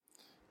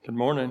Good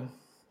morning.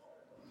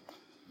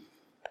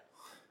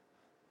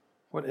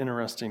 What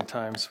interesting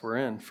times we're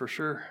in, for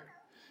sure.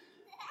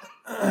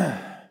 My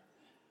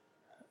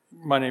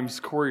name is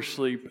Corey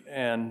Schleep,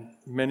 and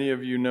many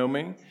of you know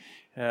me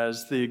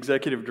as the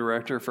Executive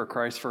Director for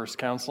Christ First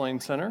Counseling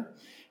Center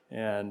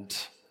and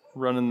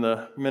running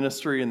the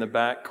ministry in the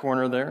back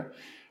corner there.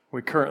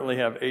 We currently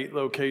have 8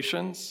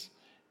 locations,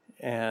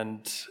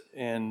 and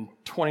in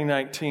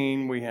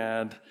 2019 we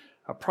had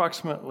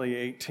approximately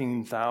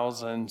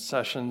 18,000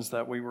 sessions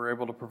that we were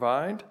able to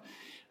provide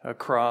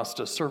across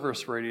a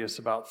service radius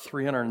about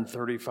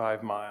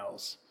 335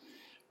 miles,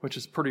 which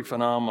is pretty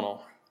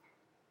phenomenal.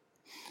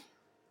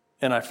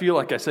 And I feel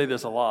like I say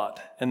this a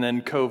lot, and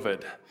then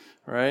COVID,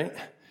 right?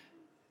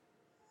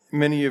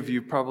 Many of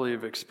you probably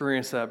have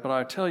experienced that, but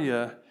I tell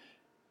you,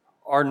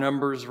 our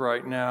numbers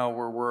right now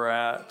where we're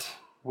at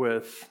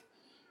with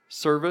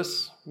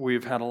service,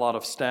 we've had a lot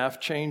of staff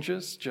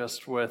changes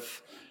just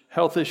with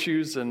health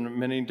issues and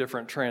many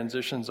different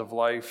transitions of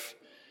life.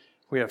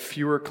 We have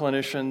fewer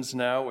clinicians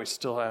now. We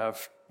still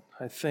have,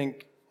 I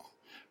think,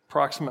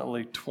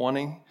 approximately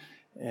 20.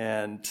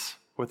 And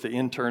with the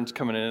interns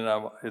coming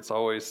in, it's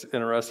always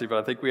interesting, but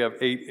I think we have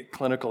 8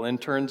 clinical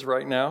interns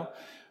right now,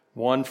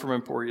 1 from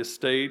Emporia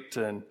State,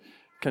 and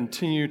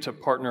continue to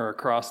partner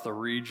across the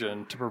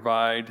region to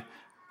provide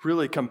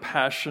really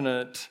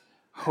compassionate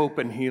hope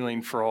and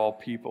healing for all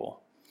people.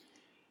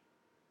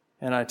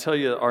 And I tell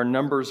you, our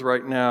numbers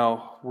right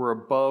now, we're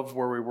above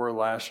where we were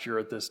last year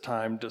at this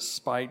time,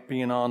 despite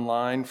being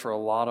online for a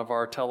lot of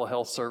our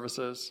telehealth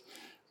services,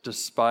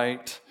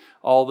 despite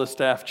all the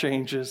staff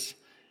changes.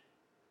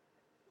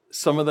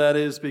 Some of that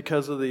is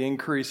because of the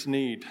increased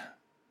need.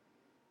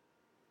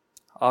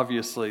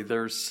 Obviously,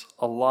 there's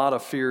a lot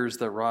of fears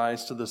that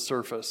rise to the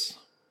surface.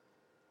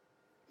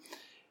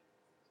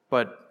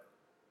 But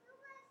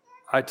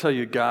I tell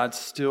you, God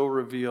still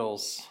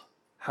reveals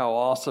how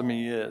awesome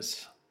He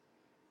is.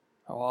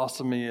 How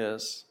awesome He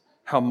is,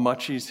 how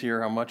much He's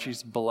here, how much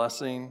He's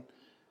blessing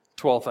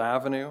 12th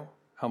Avenue,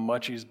 how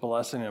much He's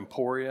blessing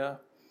Emporia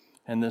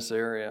and this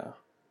area.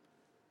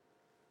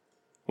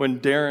 When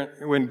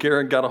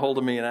Garrett got a hold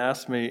of me and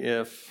asked me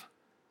if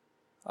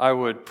I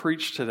would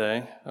preach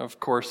today, of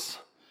course,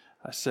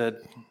 I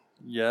said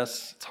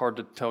yes. It's hard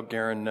to tell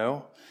Garrett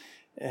no.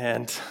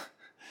 And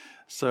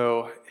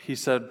so he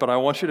said, but I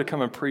want you to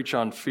come and preach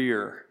on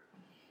fear.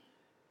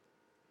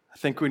 I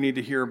think we need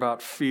to hear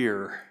about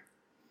fear.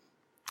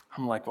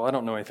 I'm like, well, I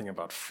don't know anything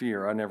about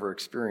fear. I never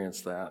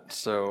experienced that.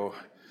 So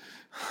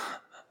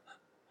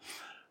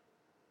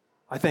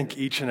I think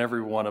each and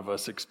every one of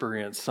us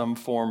experience some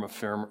form of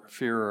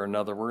fear or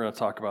another. We're going to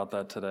talk about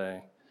that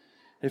today.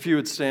 If you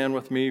would stand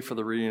with me for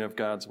the reading of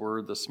God's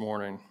Word this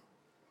morning.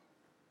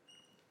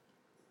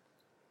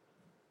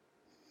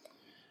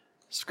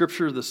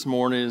 Scripture this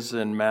morning is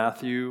in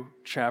Matthew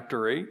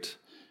chapter 8,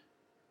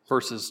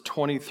 verses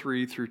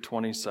 23 through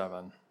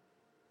 27.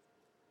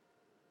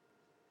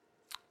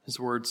 His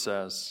word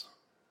says,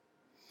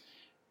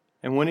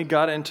 "And when he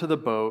got into the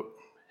boat,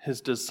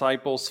 his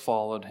disciples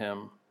followed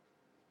him.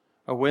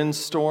 A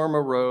windstorm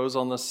arose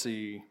on the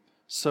sea,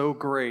 so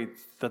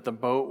great that the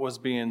boat was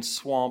being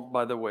swamped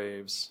by the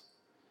waves.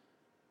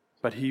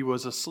 But he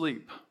was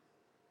asleep.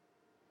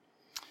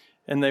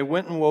 And they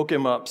went and woke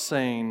him up,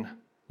 saying,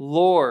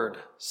 'Lord,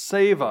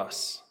 save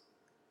us.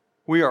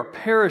 We are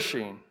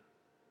perishing.'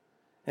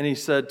 And he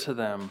said to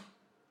them,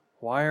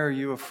 'Why are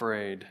you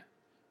afraid,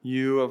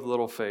 you of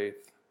little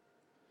faith?'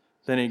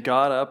 Then he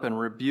got up and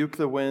rebuked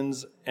the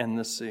winds and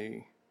the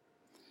sea,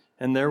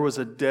 and there was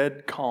a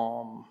dead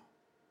calm.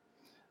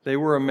 They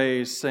were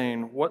amazed,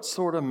 saying, 'What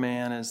sort of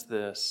man is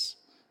this,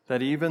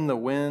 that even the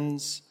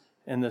winds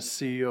and the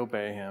sea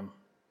obey him?'"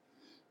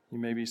 You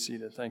may be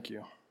seated. Thank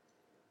you.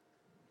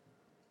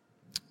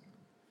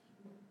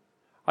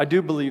 I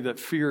do believe that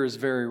fear is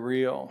very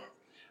real.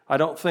 I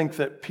don't think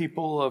that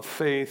people of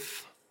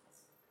faith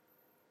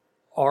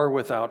are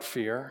without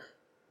fear.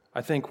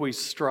 I think we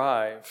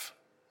strive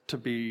to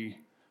be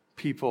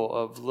people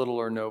of little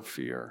or no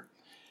fear.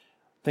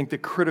 I think the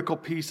critical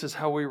piece is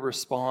how we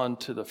respond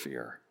to the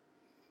fear.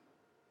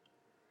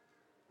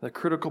 The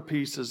critical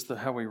piece is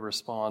how we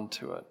respond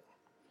to it.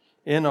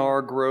 In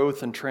our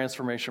growth and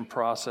transformation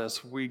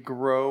process, we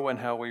grow in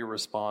how we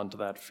respond to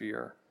that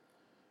fear.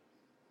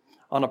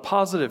 On a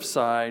positive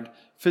side,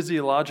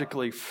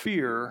 physiologically,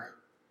 fear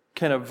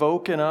can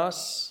evoke in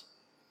us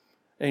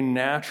a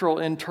natural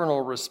internal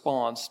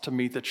response to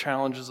meet the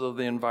challenges of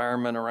the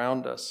environment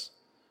around us,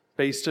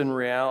 based in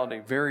reality,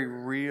 very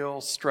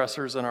real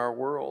stressors in our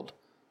world.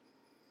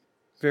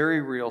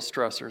 Very real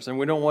stressors. And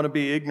we don't want to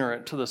be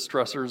ignorant to the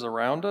stressors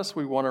around us.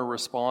 We want to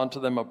respond to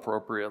them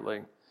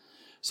appropriately.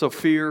 So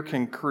fear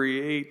can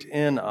create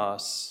in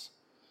us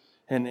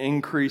an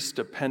increased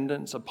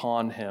dependence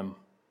upon Him.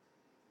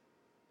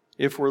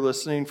 If we're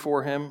listening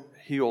for Him,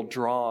 He'll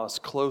draw us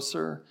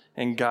closer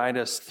and guide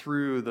us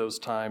through those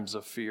times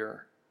of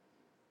fear.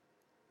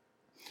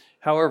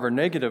 However,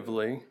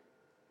 negatively,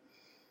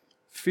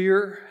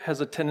 fear has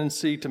a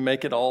tendency to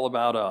make it all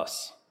about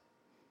us.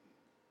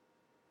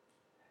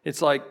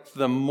 It's like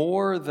the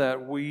more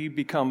that we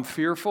become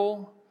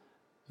fearful,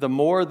 the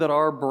more that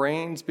our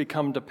brains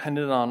become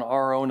dependent on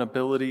our own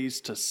abilities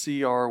to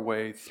see our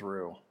way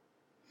through.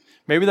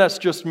 Maybe that's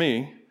just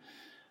me.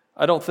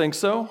 I don't think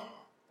so.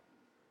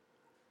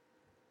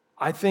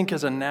 I think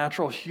as a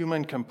natural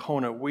human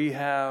component, we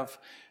have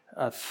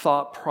a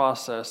thought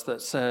process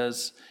that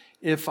says,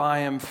 if I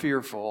am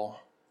fearful,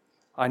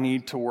 I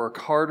need to work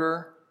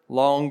harder,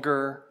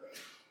 longer,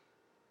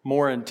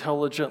 more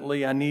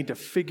intelligently. I need to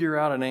figure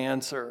out an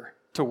answer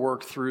to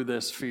work through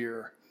this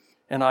fear,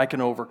 and I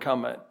can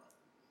overcome it.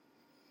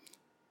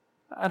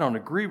 I don't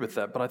agree with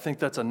that, but I think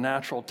that's a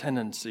natural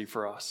tendency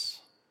for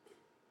us.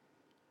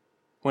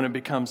 When it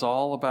becomes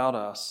all about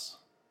us.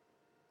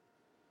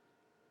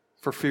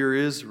 For fear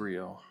is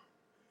real.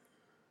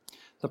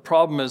 The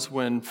problem is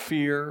when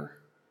fear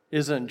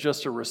isn't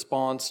just a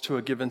response to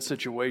a given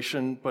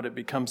situation, but it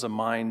becomes a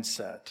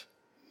mindset.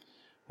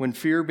 When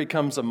fear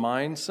becomes a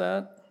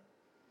mindset,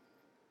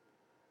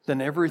 then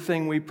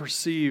everything we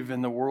perceive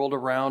in the world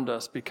around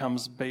us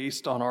becomes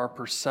based on our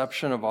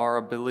perception of our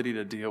ability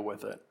to deal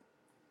with it.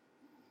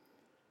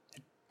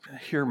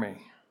 Hear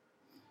me.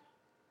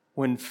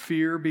 When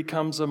fear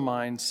becomes a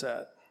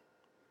mindset,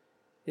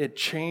 it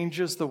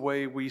changes the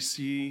way we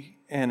see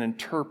and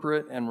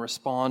interpret and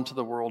respond to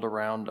the world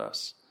around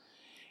us.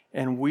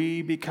 And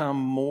we become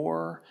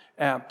more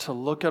apt to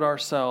look at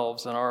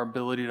ourselves and our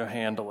ability to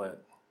handle it.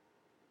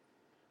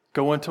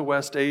 Going to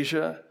West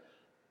Asia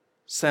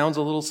sounds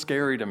a little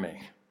scary to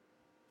me,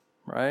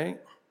 right?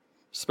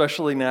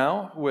 Especially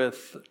now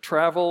with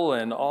travel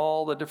and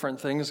all the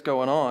different things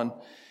going on.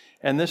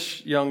 And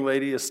this young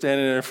lady is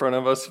standing in front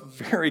of us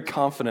very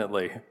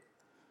confidently,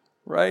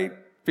 right?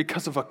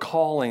 Because of a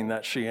calling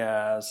that she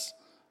has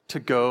to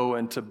go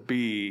and to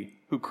be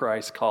who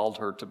Christ called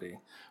her to be,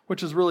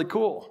 which is really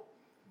cool.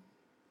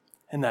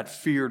 And that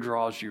fear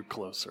draws you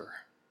closer.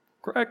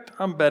 Correct?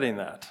 I'm betting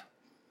that,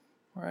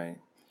 right?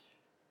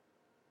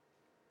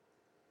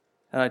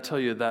 And I tell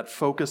you, that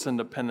focus and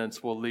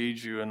dependence will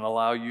lead you and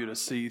allow you to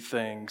see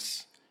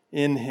things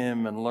in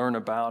Him and learn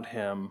about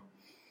Him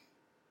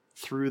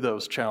through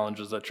those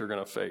challenges that you're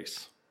going to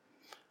face.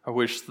 I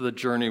wish the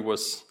journey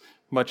was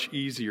much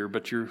easier,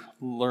 but you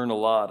learn a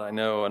lot, I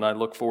know, and I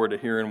look forward to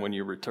hearing when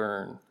you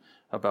return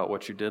about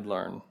what you did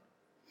learn.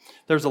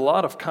 There's a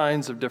lot of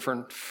kinds of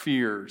different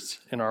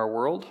fears in our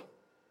world.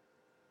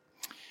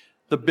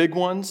 The big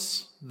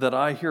ones that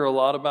I hear a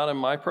lot about in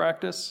my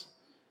practice,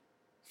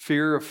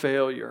 fear of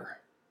failure.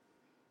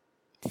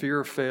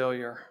 Fear of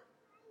failure.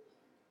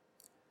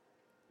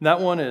 That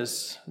one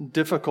is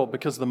difficult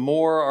because the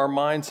more our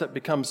mindset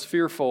becomes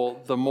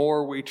fearful, the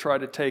more we try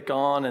to take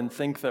on and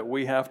think that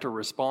we have to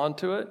respond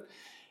to it,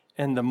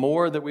 and the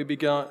more that we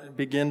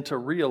begin to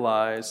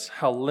realize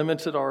how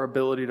limited our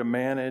ability to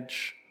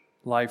manage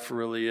life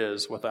really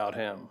is without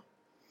Him,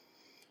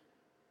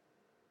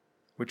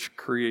 which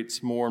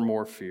creates more and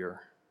more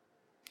fear.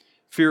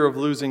 Fear of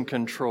losing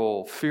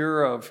control,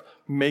 fear of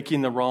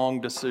making the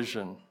wrong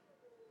decision,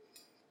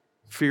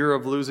 fear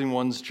of losing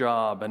one's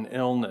job and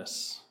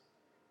illness,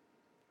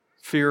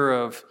 fear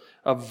of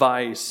a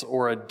vice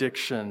or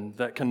addiction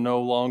that can no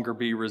longer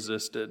be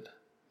resisted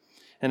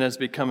and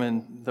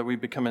that we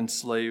become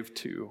enslaved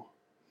to.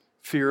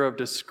 Fear of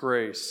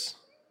disgrace.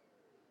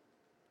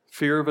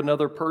 Fear of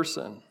another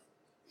person.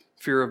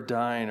 Fear of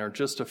dying, or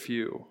just a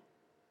few.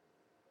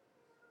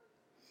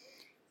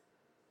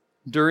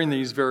 During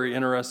these very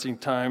interesting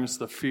times,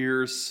 the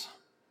fears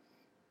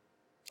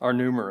are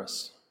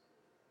numerous,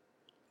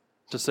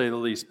 to say the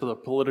least. The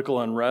political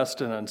unrest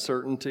and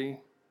uncertainty,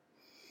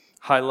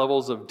 high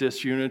levels of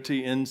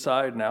disunity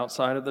inside and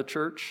outside of the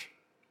church,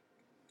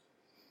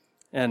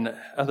 and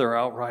other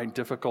outright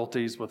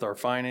difficulties with our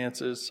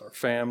finances, our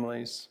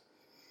families,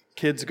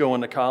 kids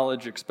going to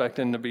college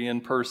expecting to be in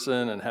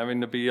person and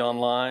having to be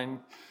online,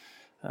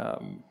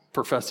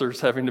 professors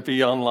having to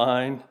be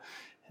online,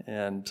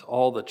 and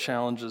all the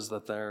challenges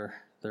that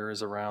there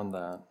is around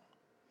that.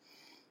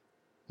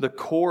 The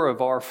core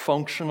of our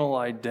functional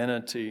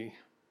identity,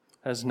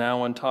 as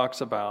Nouwen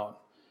talks about,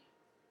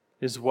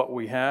 is what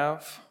we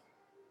have,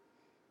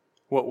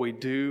 what we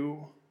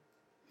do,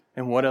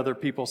 and what other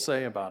people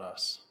say about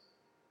us.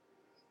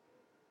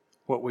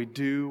 What we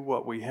do,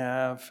 what we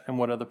have, and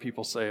what other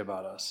people say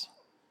about us.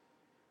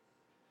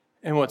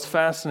 And what's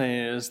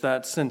fascinating is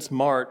that since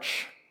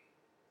March,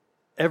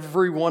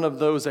 every one of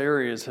those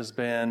areas has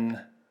been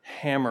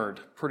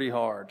hammered pretty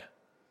hard.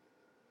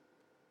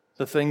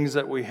 The things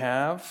that we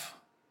have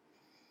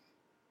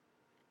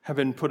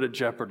been put at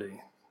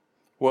jeopardy.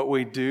 What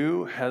we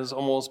do has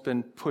almost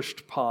been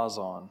pushed pause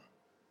on.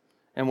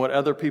 And what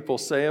other people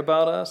say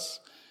about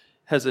us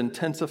has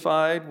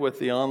intensified with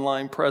the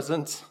online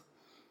presence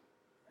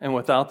and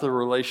without the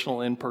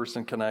relational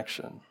in-person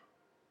connection.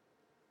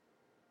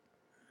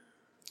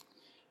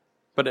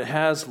 But it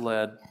has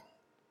led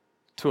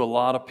to a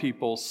lot of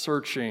people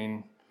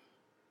searching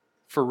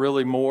for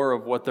really more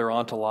of what their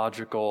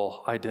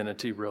ontological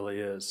identity really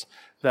is.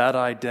 That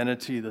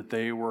identity that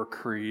they were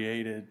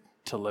created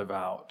to live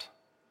out.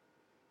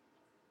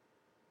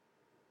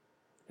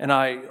 And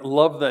I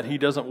love that he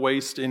doesn't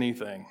waste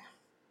anything,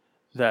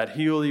 that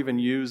he'll even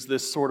use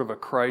this sort of a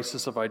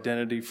crisis of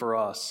identity for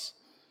us,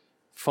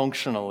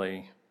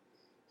 functionally,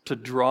 to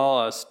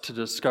draw us to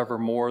discover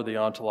more of the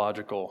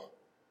ontological,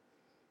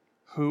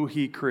 who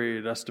he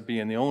created us to be.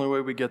 And the only way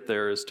we get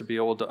there is to be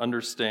able to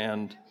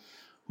understand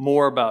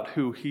more about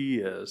who he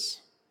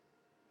is.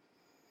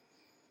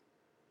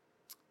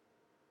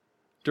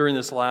 During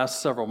this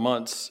last several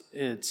months,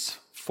 it's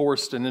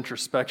forced an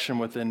introspection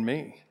within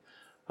me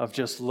of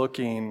just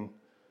looking,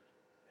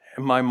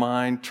 and my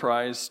mind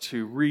tries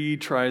to read,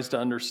 tries to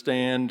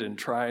understand, and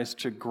tries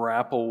to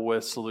grapple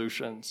with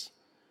solutions.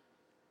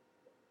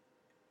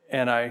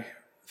 And I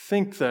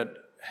think that,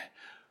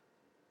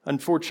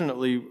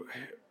 unfortunately,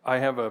 I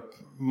have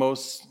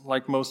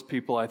like most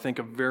people, I think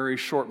a very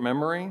short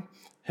memory,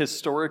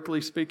 historically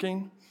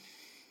speaking.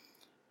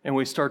 And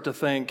we start to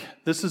think,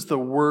 this is the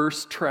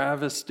worst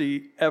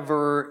travesty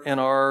ever in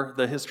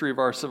the history of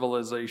our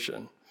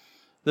civilization.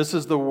 This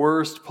is the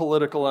worst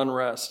political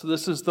unrest.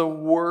 This is the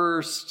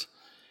worst.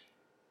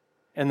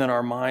 And then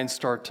our minds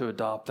start to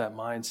adopt that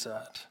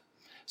mindset.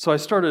 So I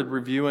started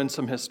reviewing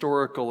some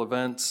historical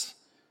events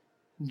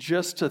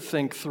just to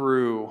think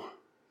through,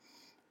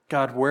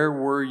 God, where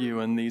were you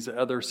in these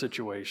other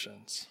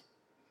situations?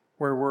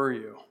 Where were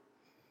you?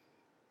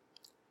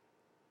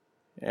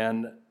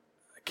 And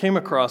I came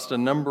across a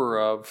number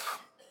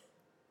of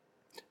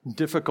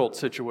difficult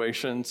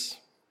situations,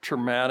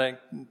 traumatic,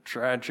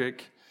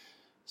 tragic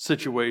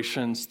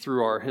situations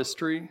through our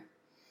history,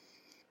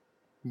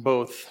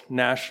 both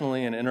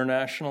nationally and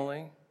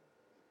internationally.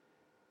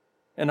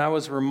 And I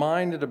was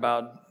reminded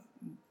about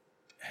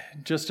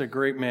just a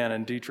great man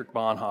in Dietrich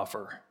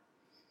Bonhoeffer.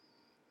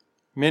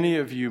 Many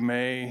of you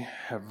may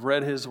have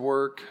read his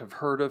work, have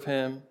heard of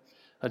him,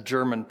 a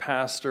German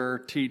pastor,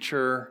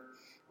 teacher,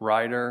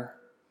 writer,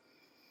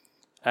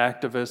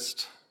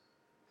 activist,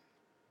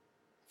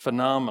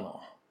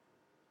 phenomenal.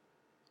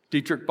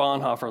 Dietrich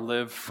Bonhoeffer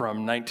lived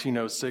from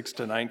 1906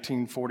 to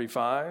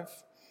 1945.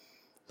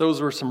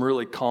 Those were some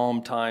really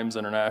calm times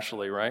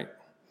internationally, right?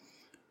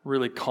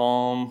 Really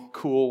calm,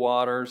 cool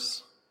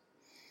waters.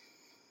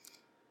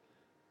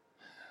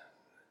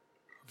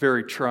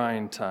 Very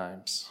trying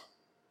times.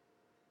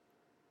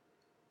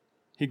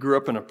 He grew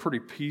up in a pretty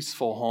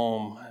peaceful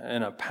home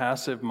in a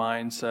passive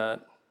mindset.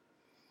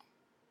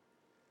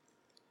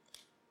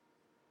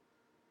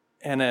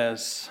 And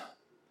as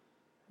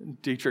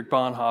Dietrich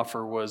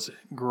Bonhoeffer was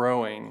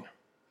growing,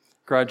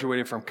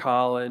 graduated from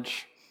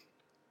college,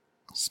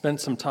 spent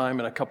some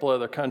time in a couple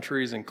other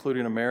countries,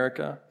 including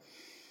America,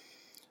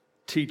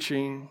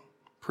 teaching,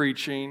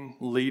 preaching,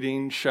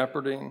 leading,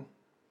 shepherding.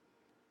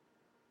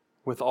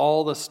 With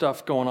all the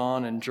stuff going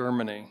on in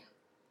Germany,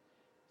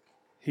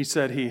 he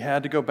said he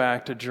had to go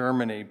back to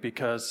Germany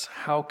because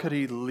how could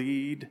he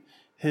lead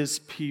his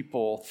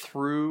people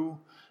through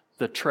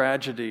the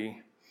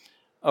tragedy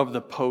of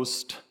the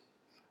post-Hitler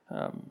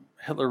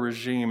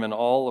regime and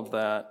all of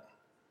that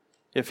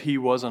if he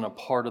wasn't a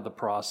part of the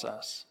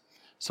process?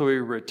 So he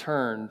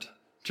returned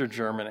to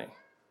Germany.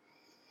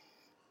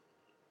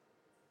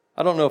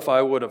 I don't know if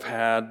I would have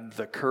had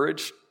the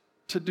courage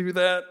to do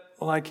that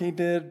like he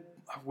did.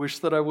 I wish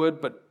that I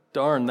would, but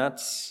darn,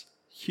 that's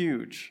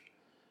huge.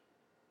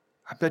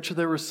 I bet you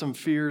there were some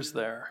fears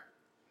there.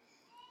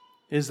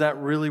 Is that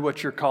really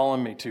what you're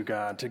calling me to,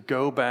 God, to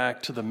go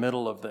back to the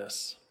middle of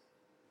this?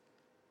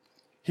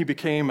 He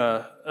became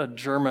a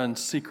German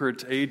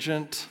secret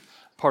agent,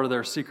 part of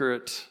their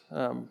secret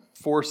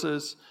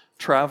forces,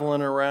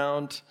 traveling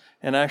around,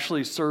 and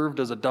actually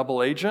served as a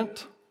double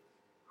agent.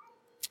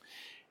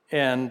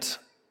 And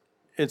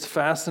it's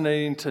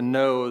fascinating to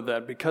know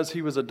that because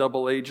he was a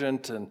double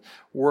agent and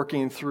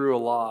working through a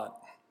lot,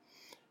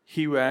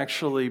 he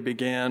actually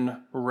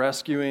began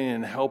rescuing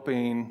and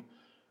helping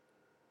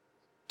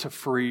to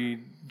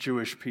free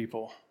Jewish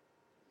people.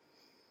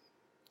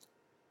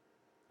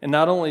 And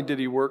not only did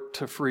he work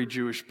to free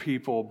Jewish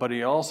people, but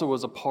he also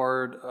was a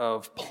part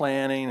of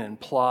planning and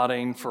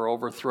plotting for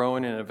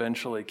overthrowing and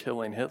eventually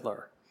killing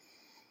Hitler,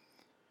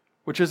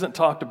 which isn't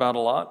talked about a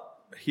lot.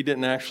 He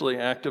didn't actually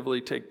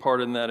actively take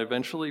part in that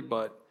eventually,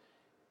 but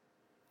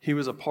he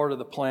was a part of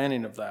the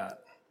planning of that,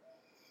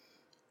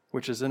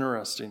 which is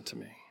interesting to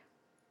me.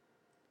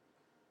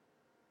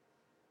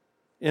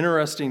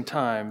 Interesting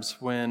times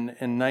when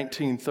in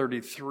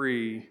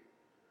 1933,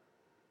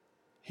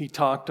 he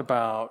talked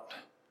about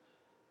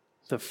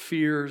the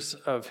fears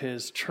of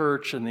his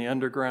church and the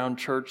underground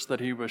church that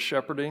he was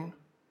shepherding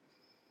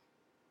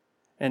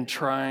and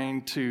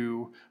trying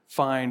to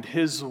find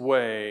his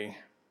way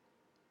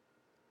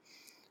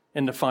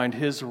and to find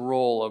his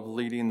role of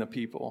leading the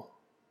people.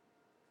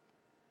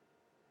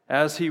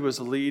 As he was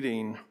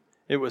leading,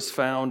 it was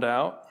found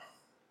out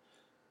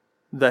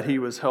that he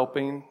was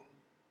helping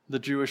the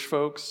Jewish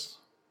folks,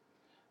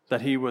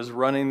 that he was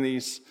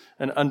running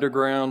an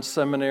underground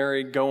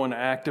seminary going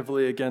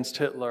actively against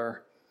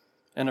Hitler,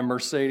 and a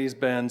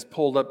Mercedes-Benz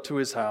pulled up to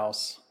his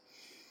house.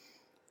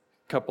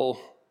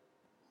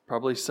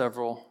 Probably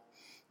several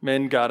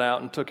men got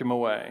out and took him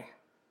away.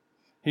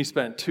 He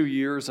spent 2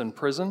 years in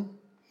prison.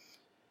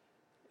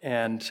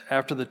 And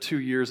after the 2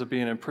 years of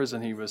being in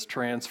prison, he was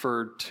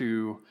transferred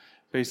to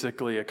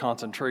basically a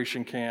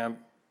concentration camp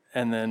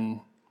and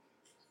then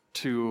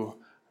to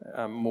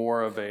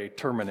more of a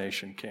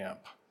termination camp.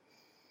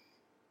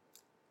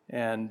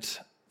 And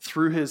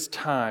through his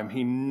time,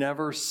 he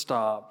never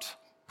stopped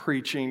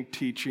preaching,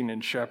 teaching,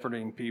 and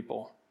shepherding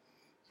people,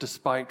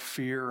 despite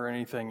fear or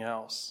anything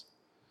else.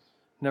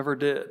 Never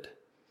did.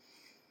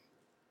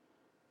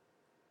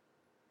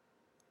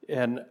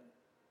 And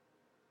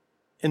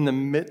in the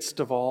midst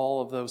of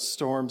all of those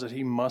storms that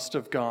he must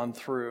have gone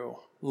through,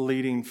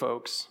 leading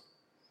folks,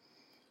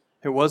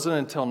 it wasn't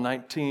until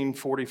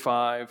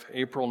 1945,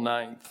 April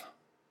 9th,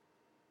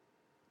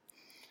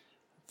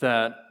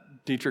 that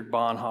Dietrich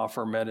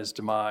Bonhoeffer met his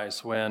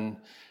demise when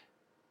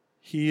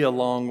he,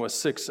 along with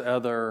 6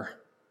 other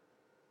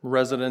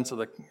residents of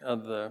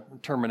the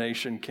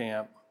termination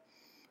camp,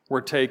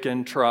 were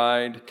taken,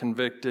 tried,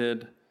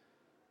 convicted,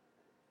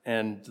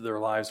 and their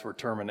lives were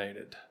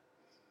terminated.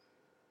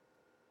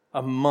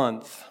 A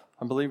month,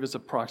 I believe it's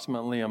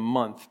approximately a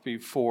month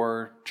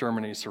before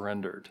Germany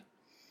surrendered.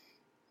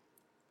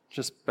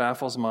 Just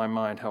baffles my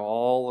mind how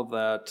all of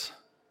that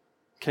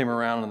came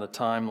around in the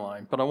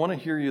timeline. But I want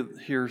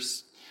to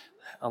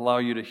allow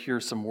you to hear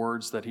some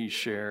words that he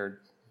shared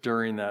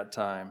during that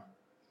time.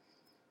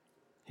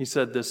 He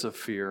said this of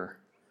fear.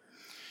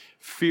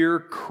 Fear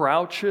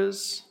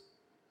crouches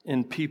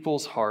in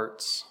people's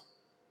hearts.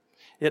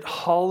 It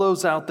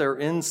hollows out their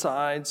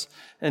insides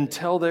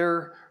until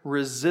their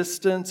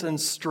resistance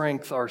and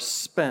strength are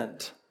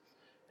spent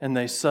and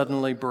they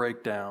suddenly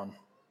break down.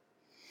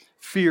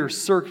 Fear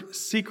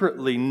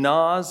secretly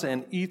gnaws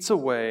and eats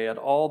away at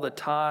all the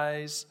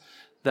ties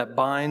that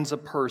binds a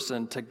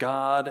person to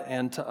God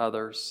and to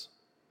others.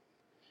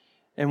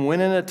 And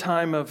when in a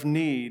time of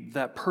need,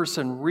 that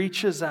person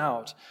reaches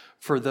out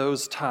for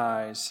those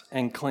ties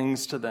and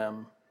clings to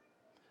them,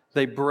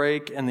 they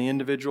break and the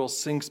individual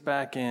sinks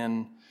back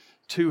in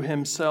to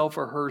himself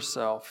or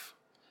herself,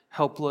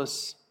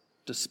 helpless,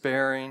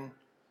 despairing,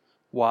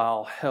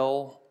 while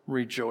hell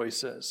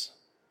rejoices.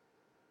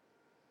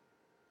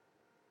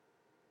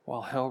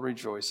 While hell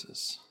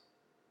rejoices.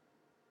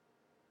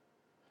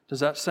 Does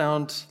that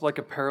sound like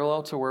a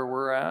parallel to where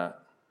we're at?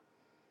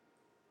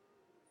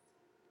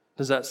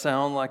 Does that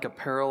sound like a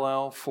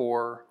parallel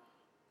for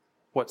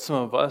what some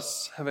of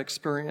us have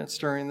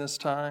experienced during this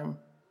time?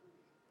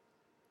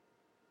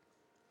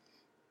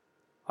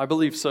 I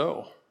believe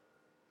so.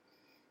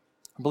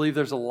 I believe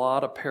there's a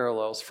lot of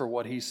parallels for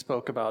what he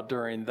spoke about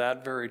during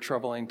that very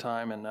troubling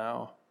time and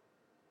now.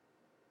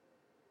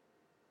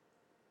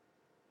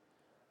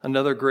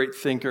 Another great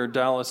thinker,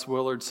 Dallas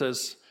Willard,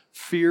 says,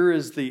 fear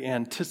is the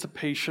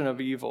anticipation of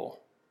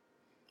evil.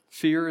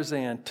 Fear is the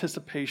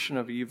anticipation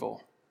of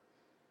evil.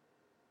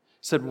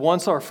 He said,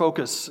 once our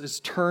focus is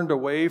turned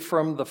away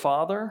from the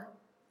Father,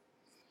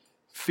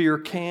 fear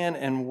can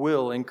and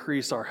will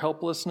increase our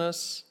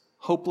helplessness,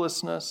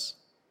 hopelessness,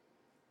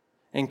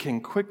 and can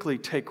quickly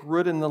take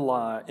root in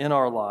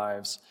our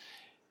lives.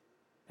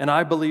 And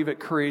I believe it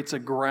creates a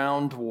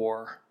ground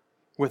war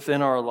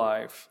within our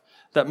life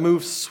that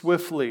moves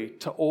swiftly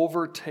to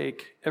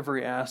overtake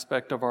every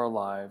aspect of our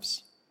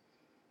lives.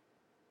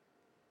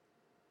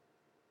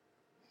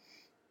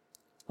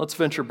 Let's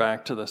venture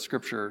back to the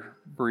scripture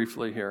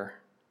briefly here.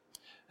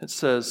 It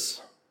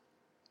says,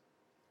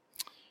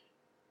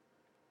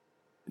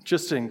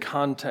 just in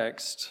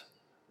context,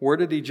 where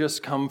did he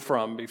just come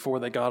from before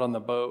they got on the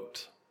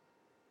boat?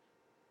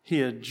 He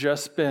had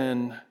just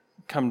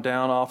come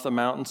down off the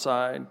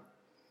mountainside.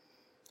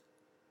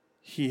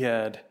 He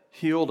had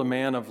healed a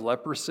man of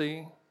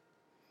leprosy.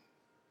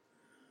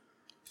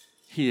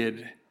 He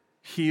had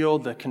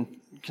healed the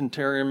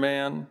Cantarian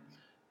man,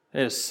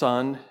 his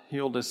son,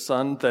 healed his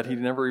son that he'd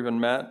never even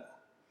met.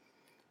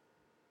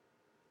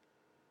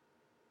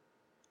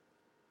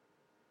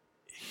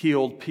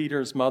 Healed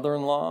Peter's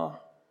mother-in-law.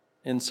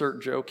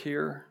 Insert joke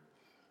here.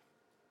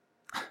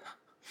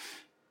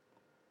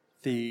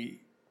 The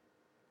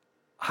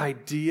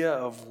idea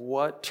of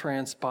what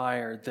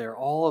transpired there,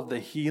 all of the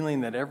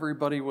healing that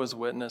everybody was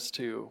witness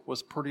to,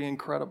 was pretty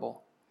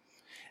incredible.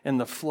 And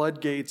the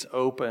floodgates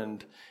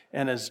opened,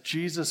 and as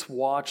Jesus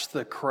watched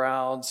the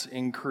crowds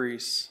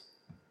increase,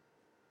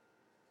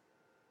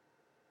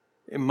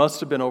 it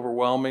must have been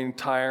overwhelming,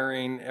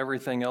 tiring,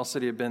 everything else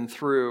that he had been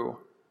through.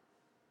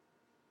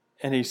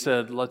 And he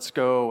said, let's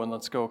go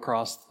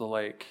across the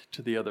lake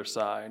to the other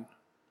side.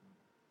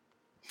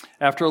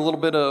 After a little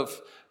bit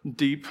of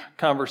deep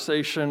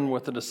conversation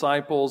with the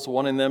disciples,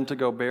 wanting them to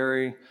go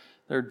bury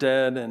their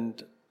dead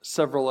and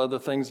several other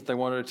things that they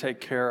wanted to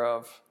take care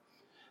of,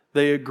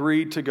 they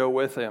agreed to go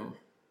with him.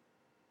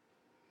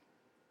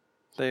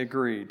 They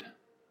agreed.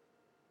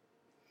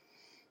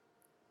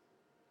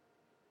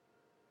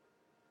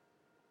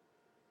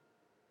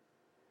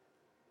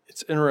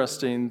 It's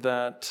interesting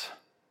that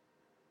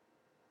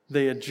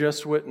they had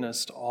just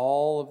witnessed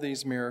all of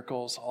these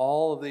miracles,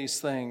 all of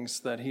these things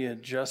that he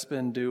had just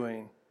been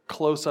doing,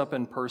 close up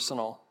and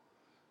personal.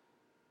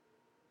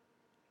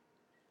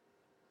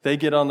 They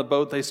get on the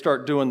boat, they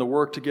start doing the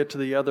work to get to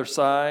the other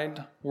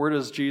side. Where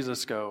does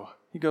Jesus go?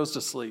 He goes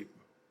to sleep.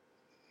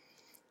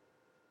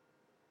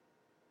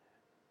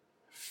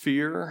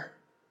 Fear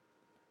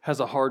has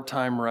a hard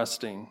time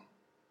resting.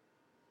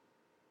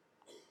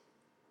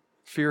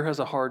 Fear has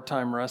a hard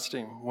time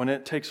resting. When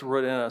it takes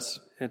root in us,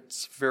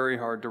 it's very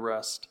hard to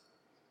rest.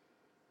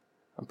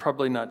 I'm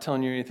probably not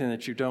telling you anything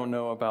that you don't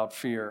know about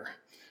fear.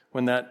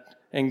 When that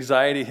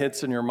anxiety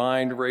hits and your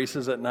mind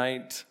races at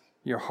night,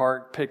 your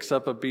heart picks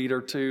up a beat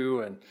or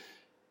two and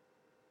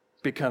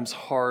becomes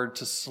hard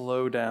to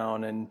slow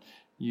down, and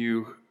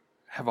you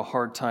have a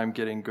hard time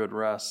getting good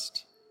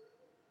rest.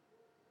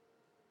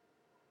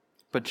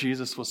 But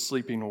Jesus was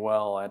sleeping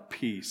well at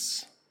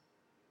peace.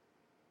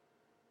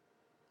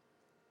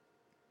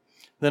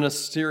 Then a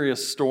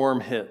serious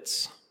storm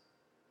hits.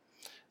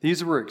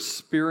 These were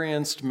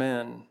experienced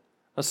men.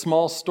 A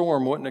small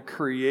storm wouldn't have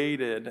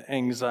created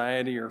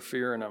anxiety or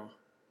fear in them.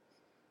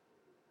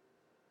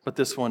 But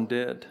this one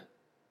did.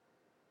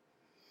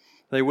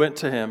 They went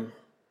to him,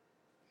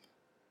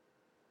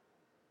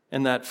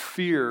 and that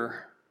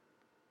fear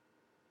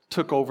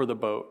took over the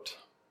boat.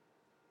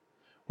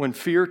 When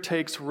fear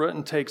takes root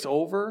and takes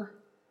over,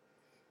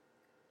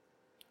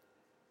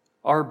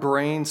 our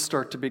brains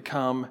start to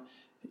become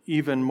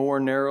even more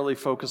narrowly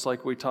focused,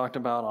 like we talked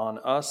about, on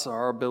us,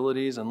 our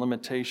abilities and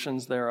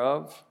limitations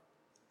thereof.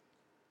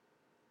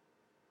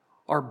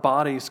 Our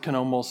bodies can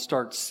almost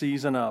start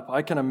seizing up.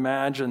 I can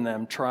imagine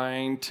them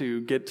trying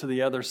to get to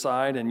the other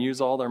side and use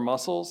all their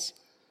muscles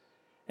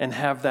and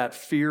have that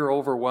fear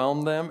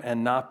overwhelm them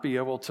and not be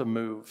able to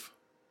move.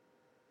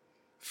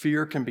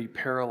 Fear can be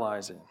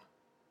paralyzing.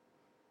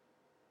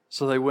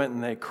 So they went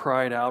and they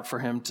cried out for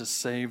him to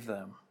save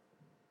them.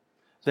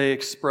 They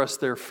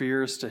expressed their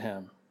fears to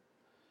him.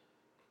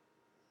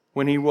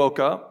 When he woke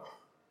up,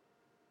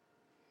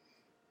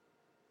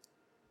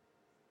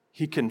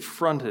 he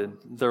confronted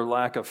their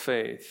lack of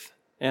faith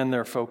and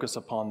their focus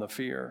upon the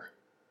fear.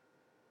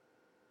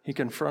 He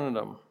confronted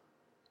them.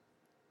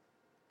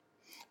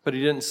 But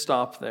he didn't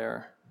stop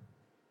there.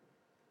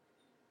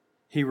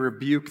 He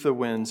rebuked the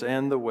winds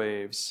and the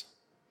waves,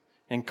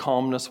 and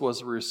calmness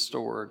was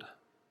restored,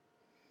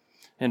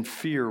 and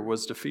fear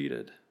was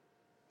defeated.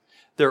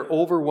 Their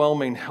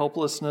overwhelming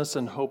helplessness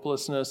and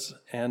hopelessness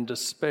and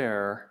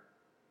despair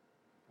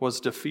was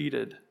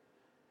defeated.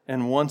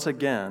 And once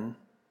again,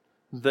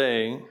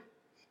 they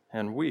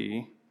and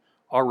we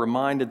are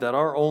reminded that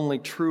our only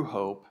true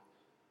hope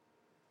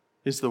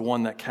is the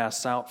one that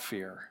casts out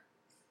fear,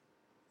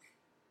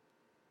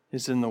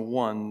 is in the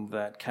one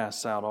that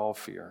casts out all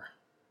fear.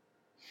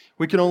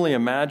 We can only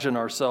imagine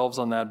ourselves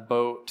on that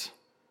boat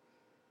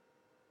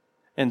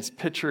and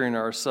picturing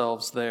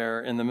ourselves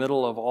there in the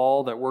middle of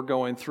all that we're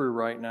going through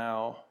right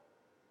now.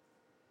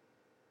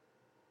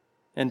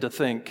 And to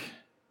think,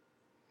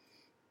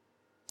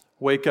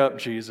 wake up,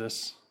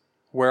 Jesus.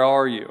 Where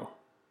are you?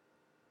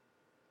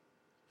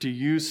 Do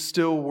you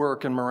still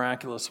work in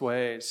miraculous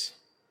ways?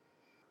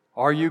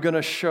 Are you going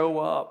to show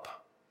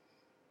up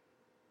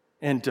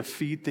and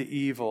defeat the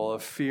evil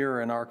of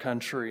fear in our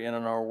country and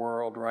in our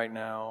world right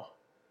now?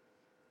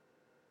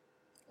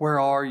 Where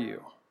are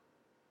you?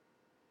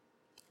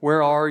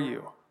 Where are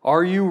you?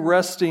 Are you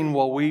resting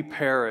while we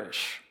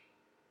perish?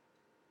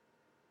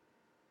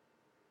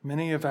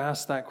 Many have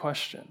asked that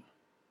question.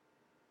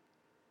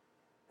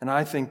 And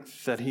I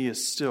think that he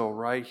is still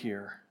right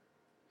here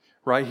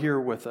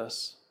with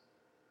us.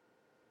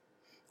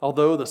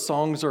 Although the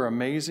songs are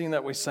amazing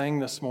that we sang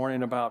this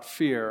morning about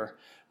fear,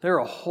 they're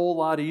a whole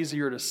lot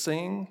easier to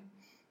sing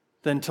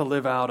than to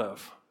live out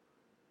of.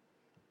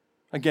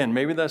 Again,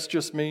 maybe that's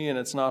just me and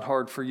it's not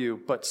hard for you,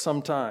 but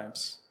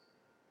sometimes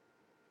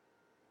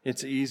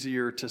it's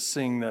easier to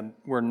sing that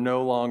we're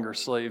no longer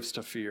slaves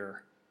to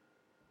fear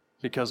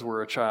because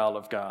we're a child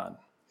of God.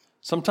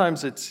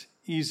 Sometimes it's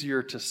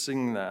easier to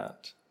sing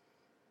that,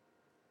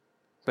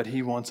 but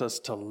he wants us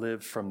to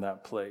live from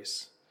that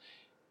place.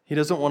 He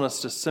doesn't want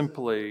us to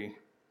simply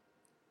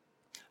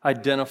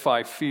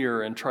identify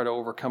fear and try to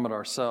overcome it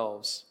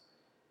ourselves.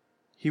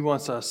 He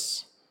wants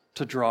us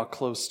to draw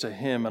close to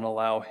him and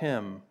allow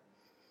him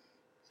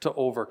to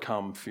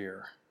overcome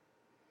fear.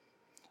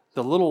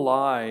 The little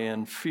lie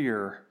in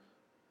fear,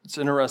 it's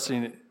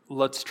interesting.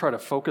 Let's try to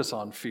focus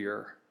on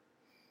fear.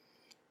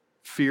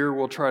 Fear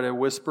will try to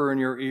whisper in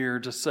your ear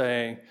to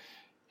say,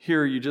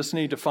 here, you just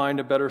need to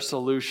find a better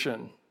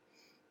solution.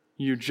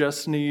 You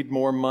just need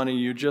more money.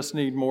 You just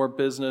need more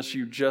business.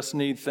 You just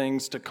need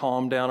things to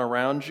calm down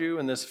around you,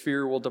 and this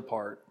fear will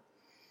depart.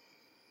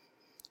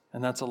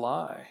 And that's a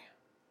lie.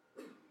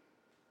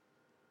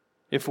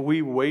 If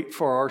we wait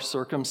for our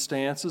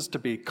circumstances to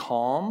be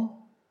calm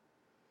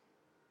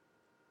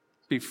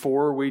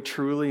before we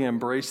truly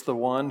embrace the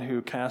one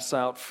who casts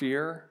out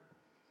fear,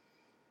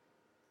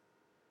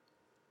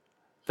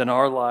 then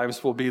our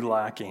lives will be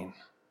lacking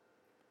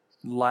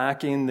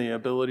the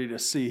ability to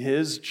see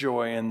his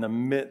joy in the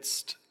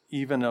midst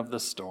even of the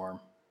storm.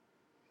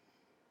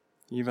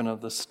 Even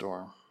of the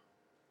storm.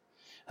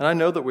 And I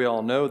know that we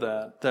all know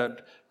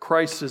that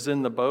Christ is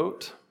in the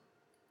boat,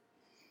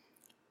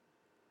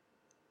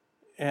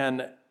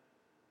 And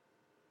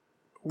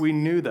we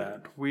knew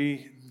that.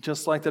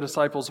 Just like the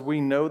disciples,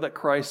 we know that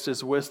Christ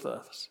is with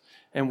us.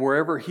 And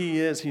wherever he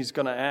is, he's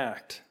going to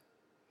act.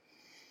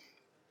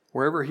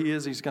 Wherever he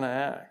is, he's going to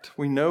act.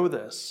 We know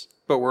this,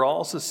 but we're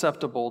all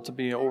susceptible to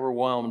being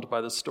overwhelmed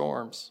by the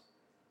storms.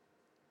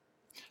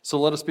 So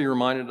let us be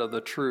reminded of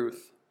the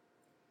truth.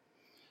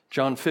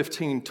 John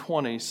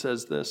 15:20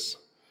 says this,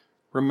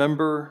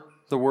 "Remember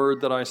the word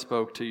that I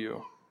spoke to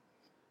you.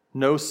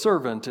 No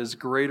servant is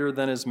greater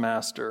than his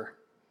master.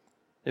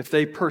 If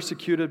they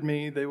persecuted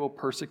me, they will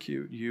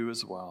persecute you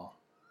as well."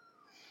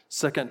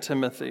 2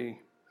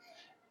 Timothy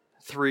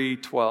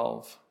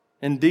 3:12.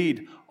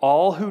 "Indeed,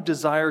 all who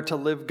desire to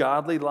live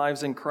godly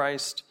lives in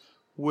Christ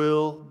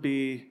will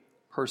be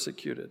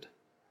persecuted."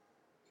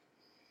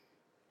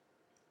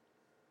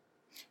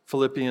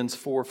 Philippians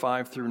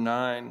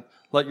 4:5-9.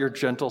 "Let your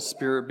gentle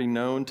spirit be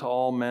known to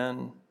all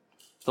men.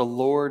 The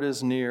Lord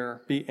is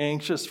near. Be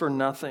anxious for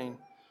nothing,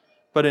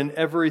 but in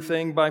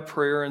everything by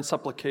prayer and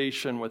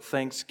supplication with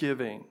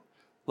thanksgiving,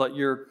 let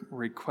your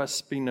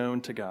requests be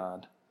known to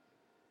God.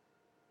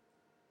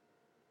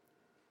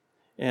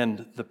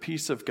 And the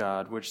peace of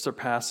God, which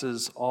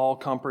surpasses all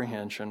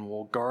comprehension,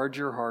 will guard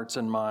your hearts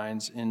and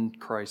minds in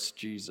Christ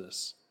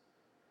Jesus.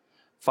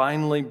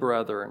 Finally,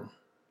 brethren,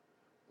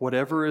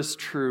 whatever is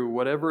true,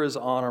 whatever is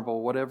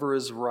honorable, whatever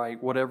is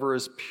right, whatever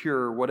is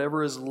pure,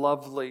 whatever is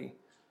lovely,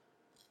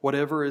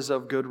 whatever is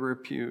of good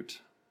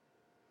repute,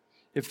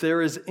 if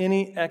there is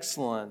any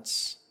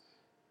excellence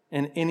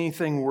and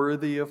anything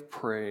worthy of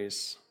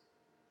praise,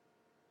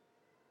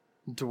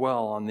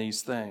 dwell on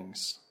these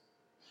things.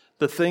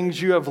 The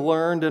things you have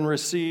learned and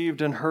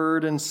received and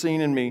heard and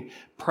seen in me,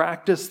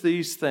 practice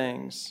these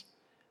things,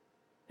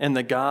 and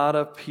the God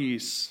of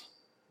peace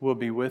will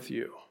be with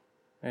you."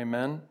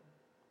 Amen?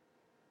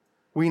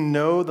 We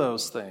know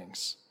those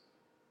things.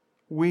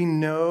 We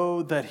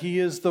know that he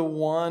is the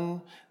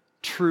one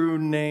true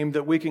name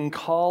that we can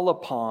call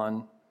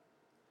upon,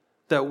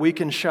 that we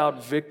can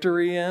shout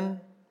victory in,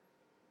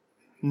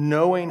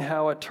 knowing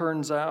how it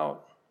turns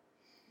out.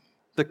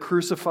 The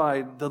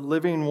crucified, the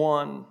living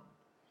one,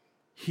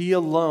 he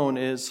alone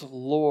is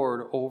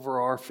Lord over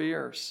our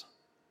fears.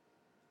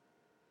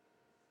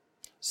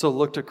 So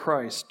look to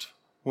Christ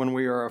when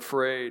we are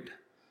afraid.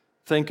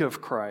 Think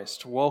of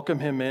Christ. Welcome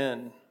him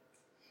in.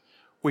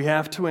 We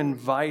have to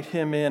invite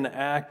him in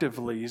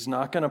actively. He's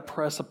not going to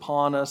press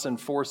upon us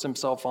and force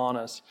himself on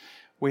us.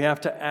 We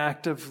have to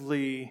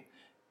actively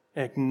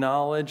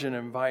acknowledge and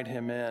invite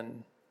him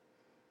in.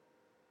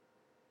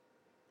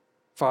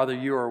 Father,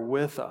 you are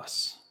with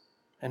us,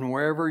 and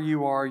wherever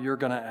you are, you're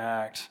going to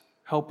act.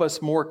 Help us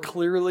more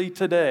clearly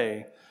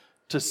today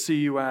to see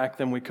you act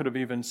than we could have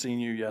even seen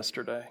you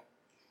yesterday.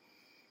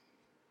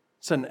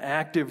 It's an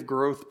active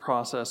growth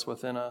process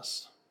within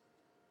us.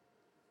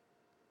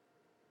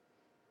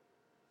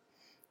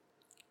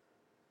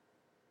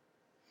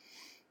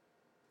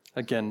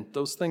 Again,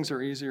 those things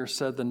are easier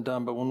said than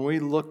done, but when we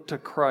look to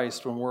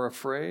Christ when we're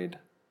afraid,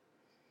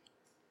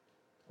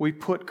 we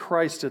put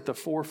Christ at the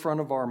forefront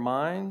of our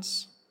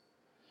minds,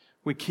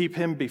 we keep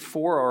him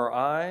before our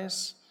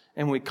eyes,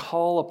 and we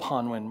call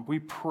upon him, we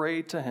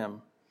pray to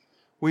him.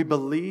 We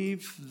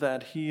believe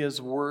that he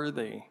is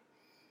worthy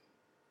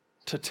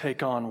to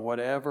take on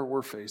whatever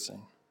we're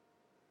facing.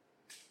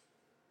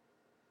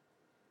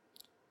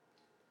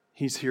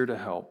 He's here to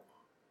help.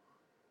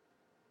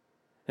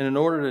 And in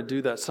order to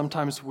do that,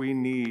 sometimes we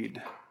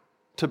need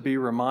to be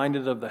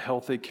reminded of the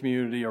healthy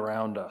community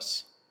around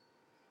us.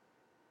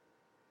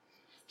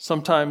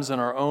 Sometimes in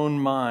our own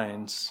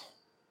minds,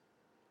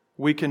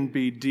 we can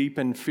be deep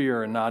in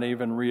fear and not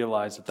even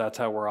realize that that's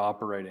how we're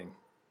operating.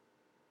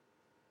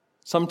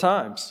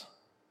 Sometimes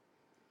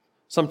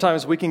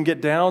we can get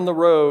down the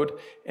road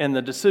and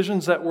the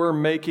decisions that we're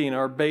making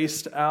are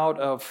based out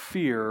of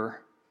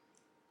fear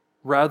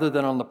rather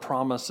than on the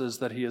promises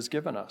that he has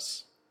given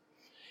us.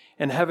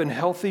 And having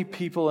healthy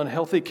people and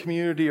healthy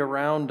community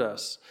around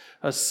us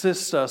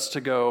assist us to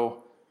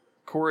go,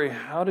 "Corey,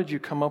 how did you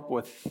come up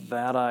with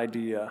that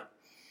idea?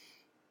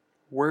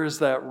 Where is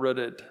that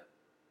rooted?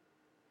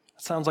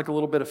 It sounds like a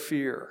little bit of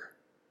fear.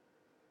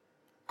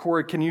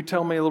 Corey, can you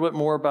tell me a little bit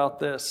more about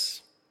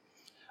this?"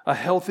 A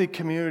healthy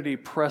community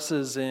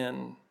presses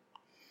in.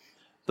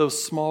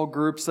 Those small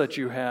groups that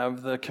you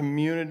have, the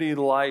community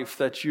life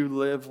that you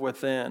live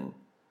within,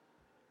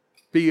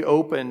 be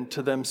open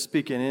to them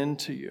speaking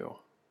into you.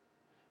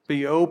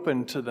 Be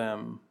open to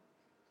them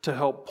to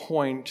help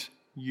point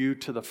you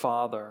to the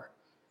Father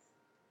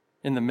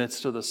in the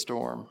midst of the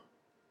storm.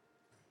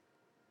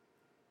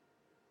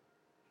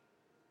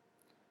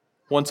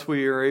 Once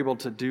we are able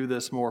to do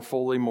this more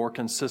fully, more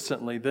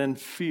consistently, then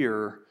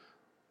fear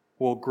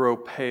will grow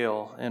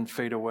pale and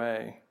fade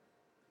away.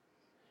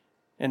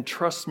 And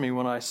trust me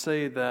when I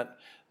say that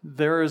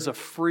there is a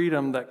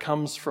freedom that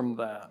comes from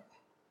that.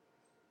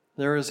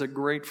 There is a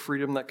great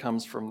freedom that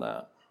comes from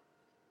that.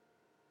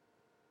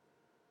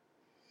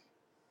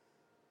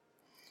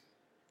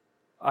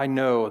 I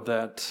know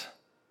that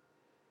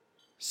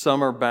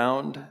some are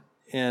bound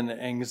in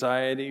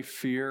anxiety,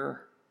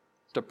 fear,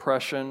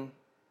 depression,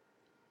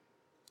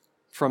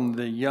 from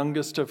the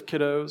youngest of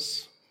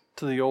kiddos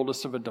to the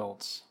oldest of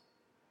adults.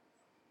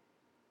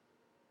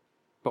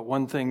 But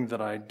one thing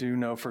that I do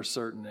know for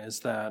certain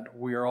is that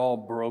we are all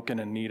broken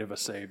in need of a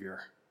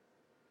Savior.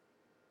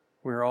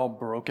 We are all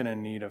broken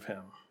in need of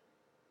Him.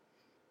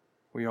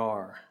 We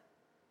are.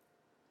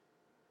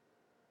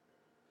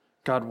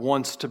 God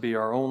wants to be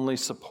our only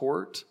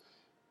support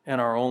and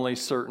our only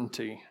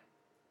certainty.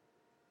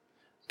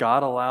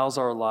 God allows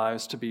our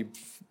lives to be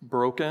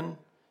broken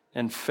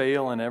and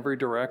fail in every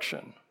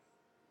direction.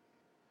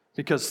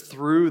 Because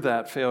through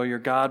that failure,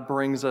 God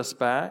brings us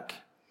back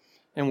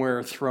and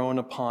we're thrown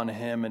upon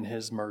Him and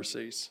His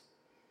mercies.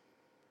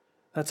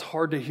 That's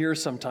hard to hear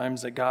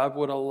sometimes, that God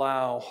would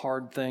allow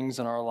hard things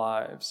in our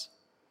lives.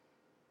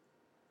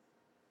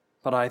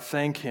 But I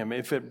thank Him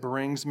if it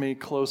brings me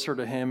closer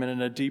to Him and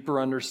in a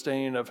deeper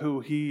understanding of who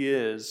He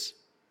is.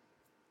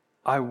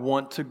 I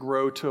want to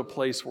grow to a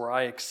place where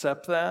I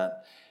accept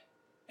that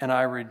and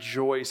I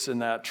rejoice in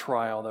that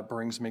trial that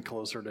brings me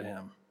closer to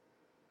Him.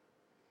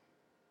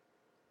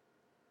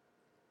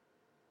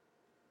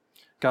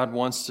 God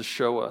wants to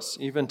show us,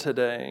 even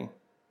today,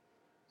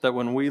 that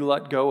when we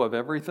let go of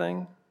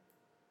everything,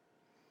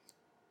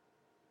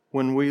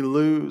 when we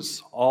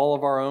lose all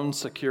of our own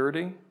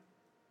security,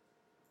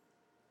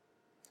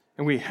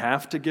 and we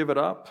have to give it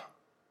up,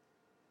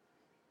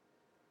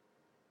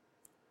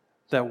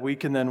 that we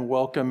can then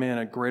welcome in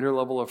a greater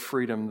level of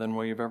freedom than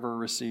we've ever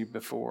received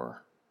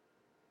before.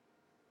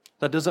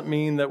 That doesn't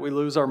mean that we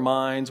lose our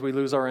minds, we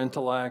lose our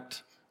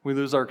intellect, we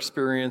lose our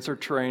experience or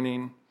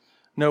training.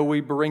 No,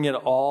 we bring it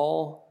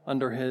all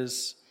under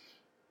His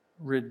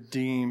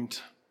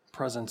redeemed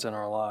presence in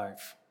our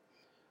life.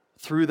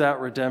 Through that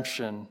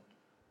redemption,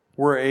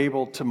 we're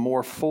able to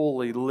more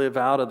fully live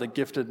out of the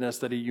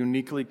giftedness that He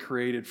uniquely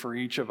created for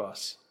each of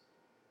us.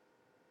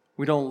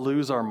 We don't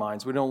lose our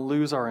minds. We don't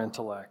lose our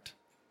intellect.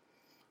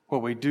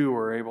 What we do,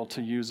 we're able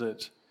to use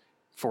it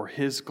for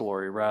His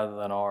glory rather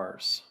than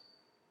ours.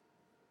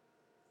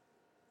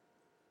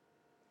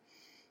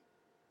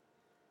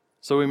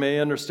 So we may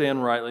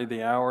understand rightly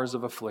the hours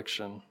of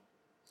affliction,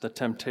 the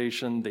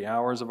temptation, the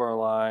hours of our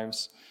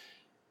lives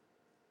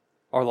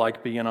are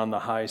like being on the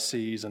high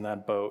seas in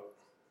that boat.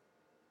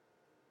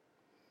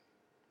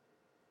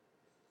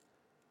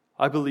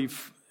 I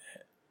believe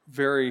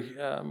very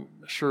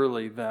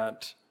surely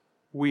that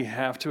we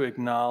have to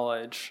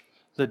acknowledge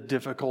the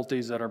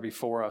difficulties that are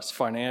before us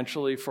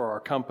financially, for our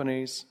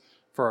companies,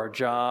 for our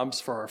jobs,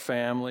 for our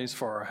families,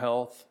 for our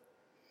health,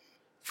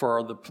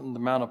 for the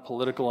amount of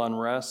political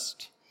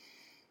unrest,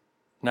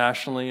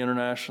 nationally,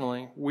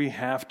 internationally. We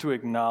have to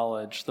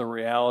acknowledge the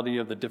reality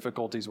of the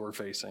difficulties we're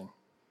facing.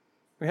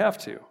 We have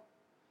to.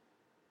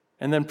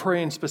 And then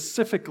praying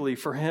specifically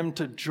for Him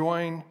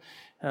to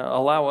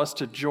allow us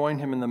to join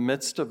Him in the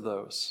midst of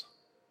those.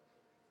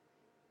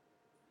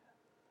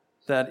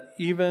 That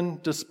even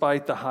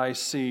despite the high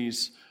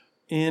seas,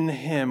 in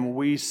Him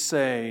we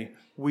say,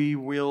 we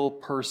will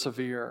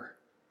persevere.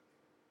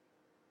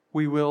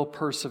 We will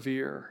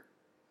persevere.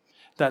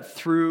 That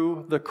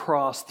through the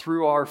cross,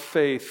 through our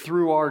faith,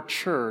 through our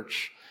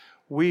church,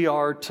 we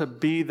are to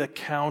be the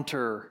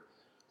counter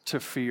to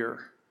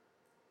fear.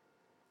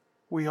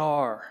 We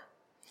are.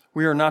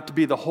 We are not to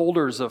be the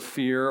holders of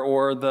fear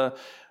or the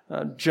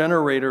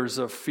generators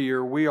of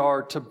fear. We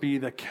are to be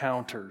the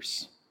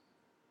counters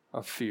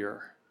of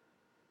fear.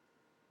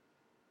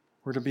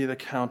 We're to be the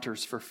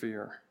counters for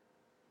fear.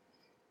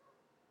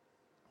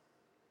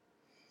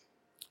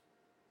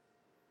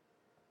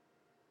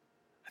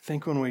 I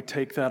think when we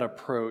take that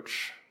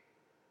approach,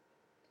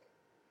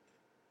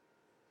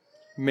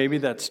 maybe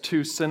that's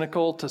too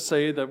cynical to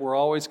say that we're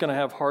always going to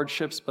have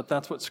hardships, but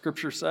that's what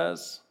Scripture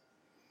says.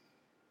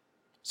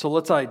 So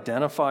let's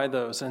identify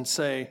those and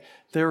say,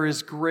 there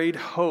is great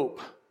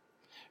hope,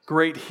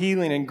 great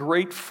healing, and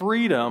great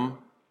freedom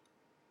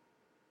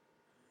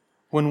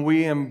when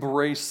we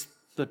embrace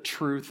the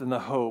truth and the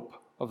hope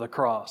of the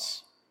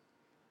cross.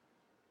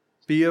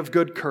 Be of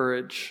good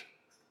courage.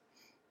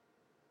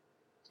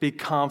 Be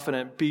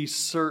confident, be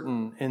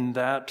certain in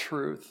that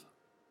truth,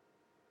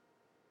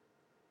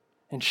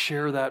 and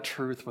share that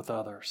truth with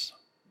others.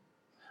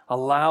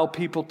 Allow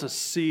people to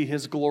see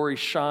His glory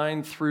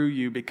shine through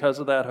you because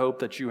of that hope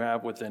that you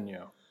have within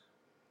you.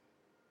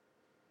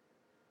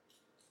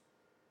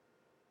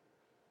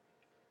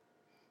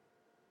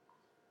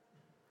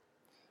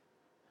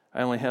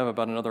 I only have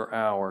about another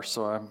hour,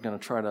 so I'm going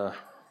to try to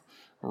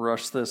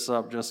rush this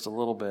up just a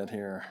little bit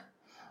here.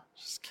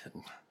 Just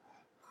kidding.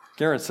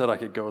 Garrett said I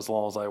could go as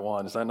long as I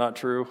want. Is that not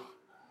true?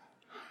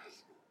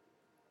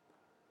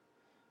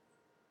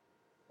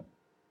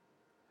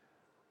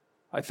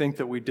 I think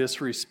that we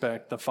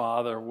disrespect the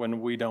Father when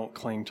we don't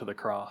cling to the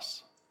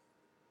cross.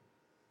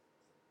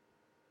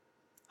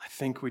 I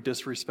think we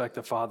disrespect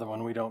the Father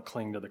when we don't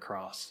cling to the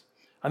cross.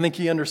 I think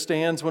He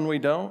understands when we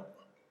don't.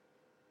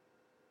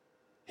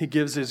 He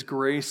gives His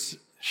grace,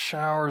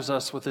 showers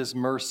us with His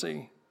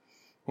mercy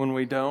when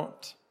we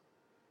don't.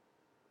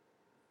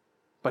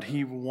 But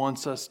He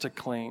wants us to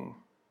cling.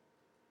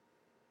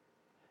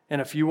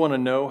 And if you want to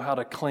know how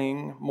to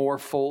cling more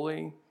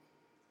fully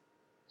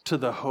to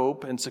the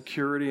hope and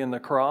security in the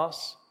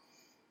cross,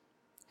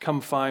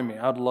 come find me.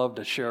 I'd love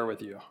to share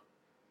with you.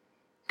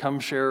 Come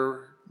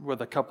share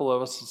with a couple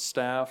of us as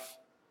staff.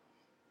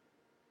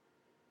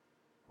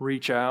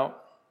 Reach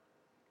out.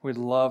 We'd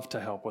love to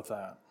help with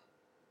that.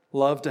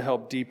 Love to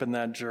help deepen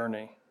that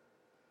journey.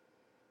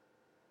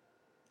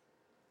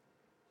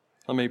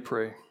 Let me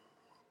pray.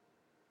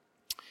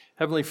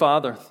 Heavenly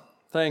Father,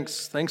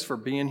 thanks for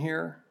being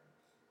here.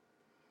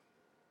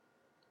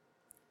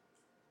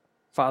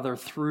 Father,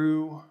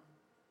 through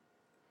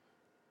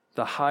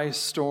the high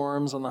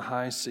storms on the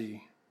high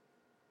sea,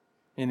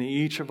 in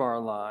each of our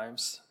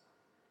lives,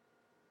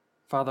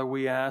 Father,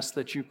 we ask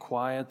that you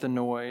quiet the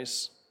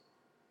noise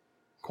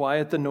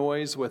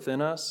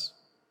within us,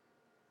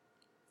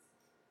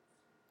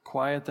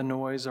 quiet the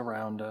noise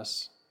around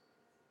us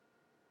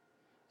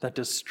that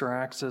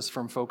distracts us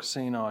from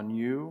focusing on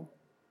you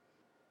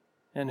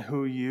and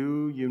who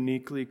you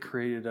uniquely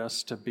created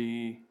us to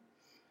be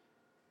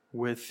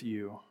with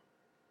you.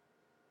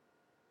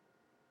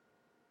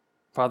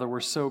 Father, we're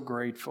so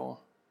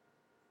grateful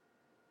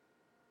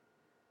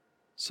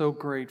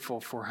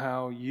for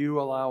how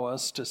you allow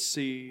us to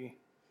see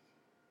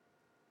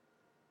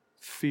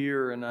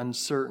fear and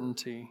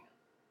uncertainty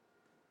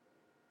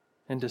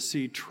and to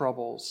see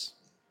troubles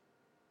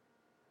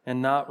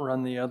and not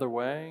run the other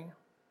way,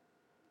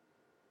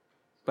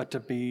 but to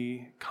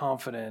be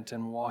confident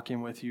in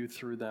walking with you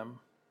through them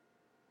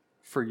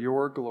for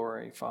your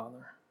glory,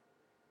 Father.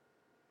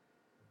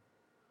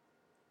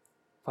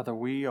 Father,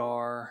 we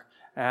are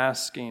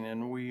asking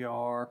and we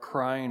are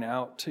crying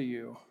out to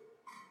you.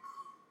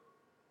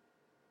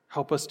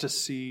 Help us to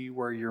see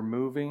where you're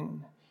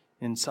moving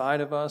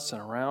inside of us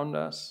and around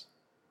us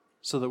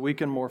so that we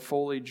can more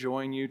fully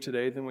join you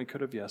today than we could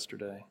have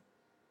yesterday.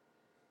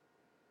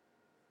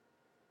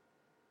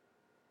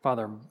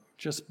 Father,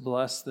 just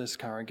bless this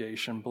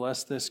congregation,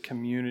 bless this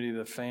community,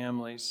 the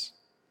families.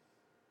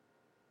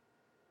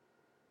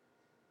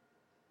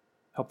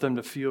 Help them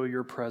to feel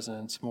your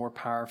presence more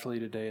powerfully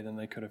today than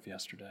they could have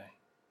yesterday.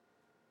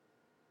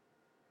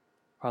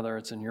 Father,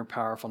 it's in your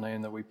powerful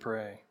name that we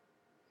pray.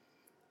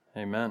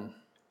 Amen.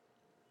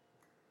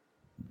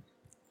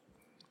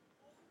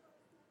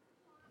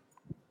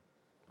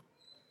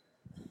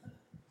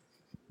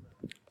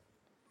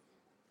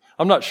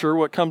 I'm not sure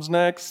what comes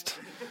next,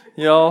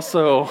 y'all,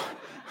 so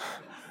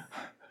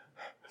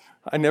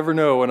I never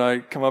know when I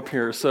come up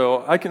here.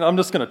 So I'm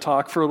just going to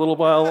talk for a little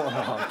while.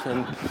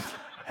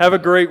 Have a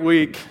great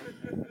week.